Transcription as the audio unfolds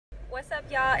What's up,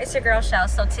 y'all? It's your girl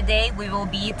Shellz. So today we will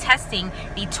be testing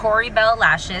the Tory Bell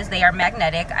lashes. They are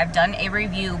magnetic. I've done a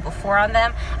review before on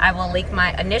them. I will link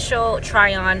my initial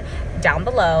try on down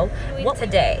below. Well,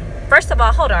 today, first of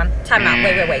all, hold on, time out,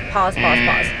 wait, pause.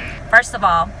 First of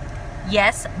all,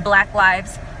 yes, Black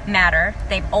Lives Matter.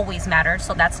 They've always mattered,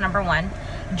 so that's number one.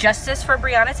 Justice for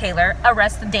Breonna Taylor,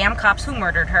 arrest the damn cops who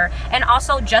murdered her, and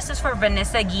also justice for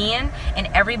Vanessa Guillen and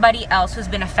everybody else who's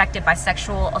been affected by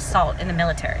sexual assault in the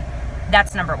military.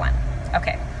 That's number one.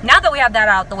 Okay, now that we have that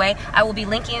out the way, I will be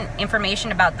linking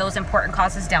information about those important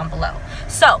causes down below.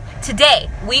 So today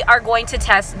we are going to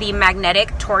test the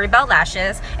magnetic Tory Bell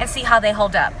lashes and see how they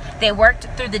hold up. They worked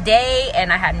through the day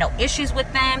and I had no issues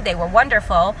with them. They were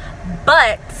wonderful,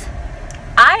 but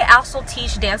I also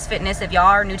teach dance fitness. If y'all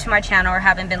are new to my channel or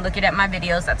haven't been looking at my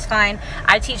videos, that's fine.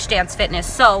 I teach dance fitness,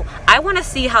 so I want to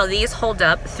see how these hold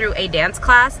up through a dance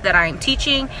class that I'm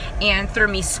teaching and through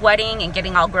me sweating and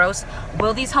getting all gross.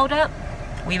 Will these hold up?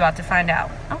 We about to find out.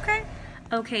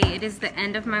 Okay, it is the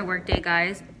end of my workday,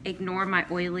 guys. Ignore my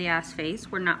oily ass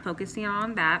face. We're not focusing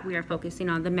on that. We are focusing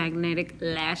on the magnetic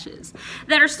lashes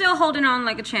that are still holding on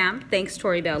like a champ. Thanks,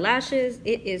 Tory Bell Lashes.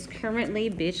 It is currently,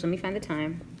 bitch, let me find the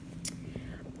time.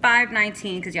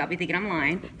 5:19, because y'all be thinking I'm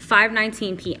lying.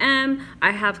 5:19 p.m. I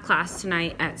have class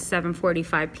tonight at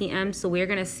 7:45 p.m. So we're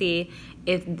gonna see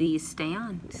if these stay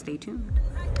on. Stay tuned.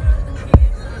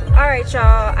 All right,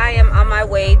 y'all. I am on my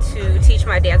way to teach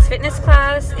my dance fitness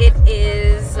class. It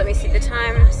is, let me see the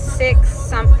time, 6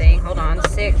 something. Hold on,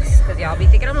 6, because y'all be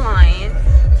thinking I'm lying.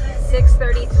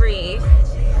 6:33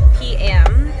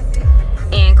 p.m.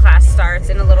 and class starts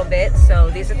in a little bit.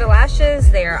 So these are the lashes.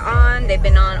 They are on. They've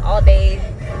been on all day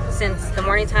since the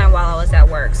morning time while I was at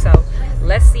work. So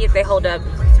let's see if they hold up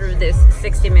through this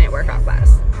 60-minute workout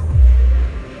class.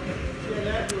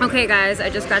 Okay guys, I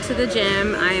just got to the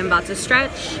gym. I am about to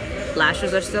stretch.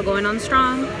 Lashes are still going on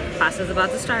strong. Class is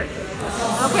about to start.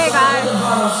 Okay guys,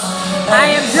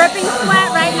 I am dripping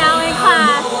sweat right now in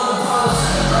class.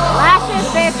 Lashes,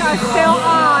 bitch, are still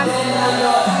on.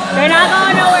 They're not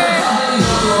going nowhere.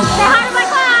 Say hi to my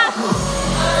class.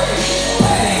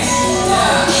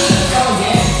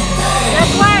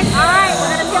 Good work. All right, we're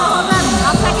gonna see how it holds up.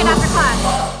 I'll check it after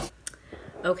class.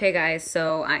 Okay guys,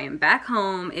 so I am back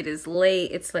home. It is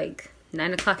late. It's like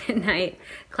 9 o'clock at night.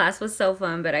 Class was so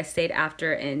fun, but I stayed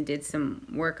after and did some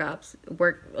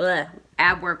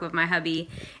ab work with my hubby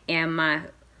and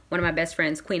one of my best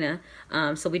friends, Queena.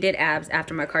 So we did abs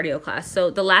after my cardio class.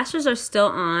 So the lashes are still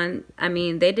on. I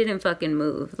mean, they didn't fucking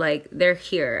move. Like, they're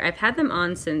here. I've had them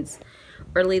on since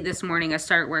early this morning. I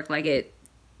started work like at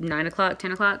 9 o'clock,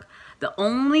 10 o'clock. The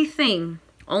only thing,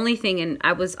 and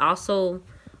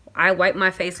I wipe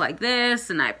my face like this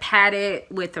and I pat it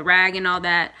with a rag and all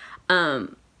that,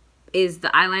 is the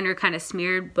eyeliner kind of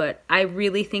smeared, but I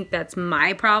really think that's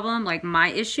my problem, like my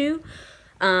issue,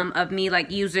 of me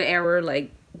like user error,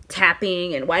 like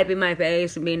tapping and wiping my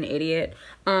face and being an idiot.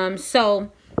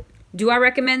 So do I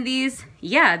recommend these?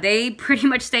 Yeah, they pretty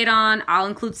much stayed on. I'll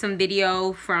include some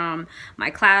video from my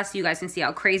class. You guys can see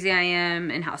how crazy I am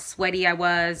and how sweaty I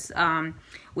was,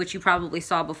 which you probably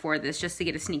saw before this, just to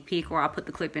get a sneak peek, or I'll put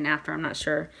the clip in after. I'm not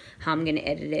sure how I'm gonna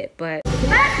edit it, but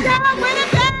let's go, win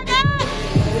it,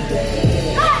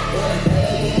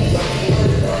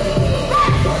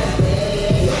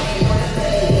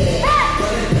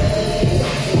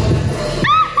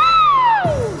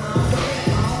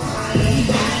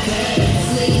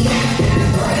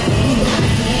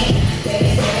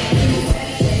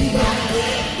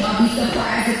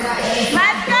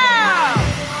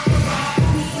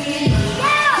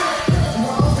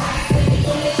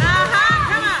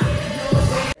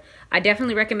 I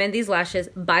definitely recommend these lashes.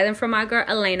 Buy them from my girl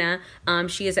Elena.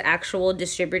 She is an actual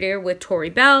distributor with Tory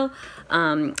Bell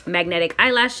magnetic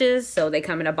eyelashes, so they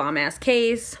come in a bomb ass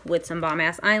case with some bomb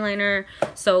ass eyeliner.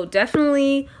 So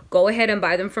definitely go ahead and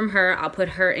buy them from her. I'll put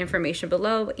her information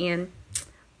below. And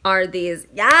are these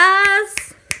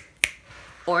yes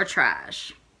or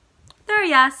trash? They're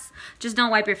yes. Just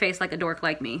don't wipe your face like a dork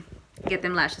like me. Get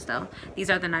them lashes though. These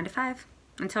are the 9 to 5.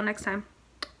 Until next time.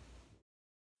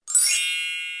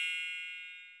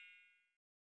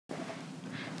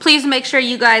 Please make sure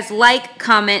you guys like,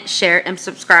 comment, share, and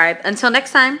subscribe. Until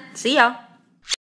next time, see y'all.